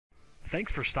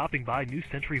Thanks for stopping by New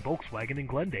Century Volkswagen in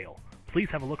Glendale. Please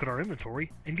have a look at our inventory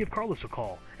and give Carlos a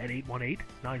call at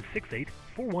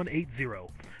 818-968-4180.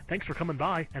 Thanks for coming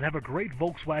by and have a great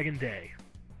Volkswagen day.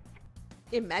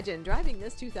 Imagine driving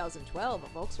this 2012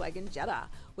 Volkswagen Jetta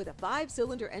with a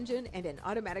 5-cylinder engine and an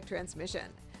automatic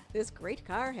transmission. This great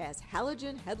car has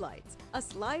halogen headlights, a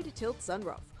slide tilt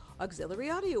sunroof, auxiliary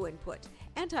audio input,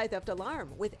 anti-theft alarm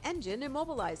with engine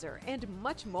immobilizer, and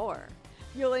much more.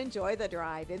 You'll enjoy the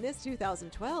drive in this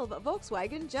 2012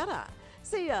 Volkswagen Jetta.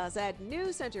 See us at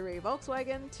New Century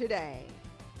Volkswagen today.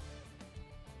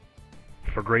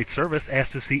 For great service,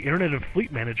 ask to see Internet and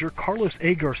Fleet Manager Carlos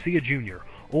A. Garcia Jr.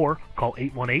 or call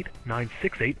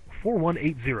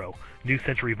 818-968-4180. New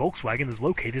Century Volkswagen is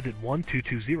located at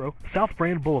 1220 South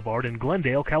Brand Boulevard in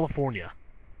Glendale, California.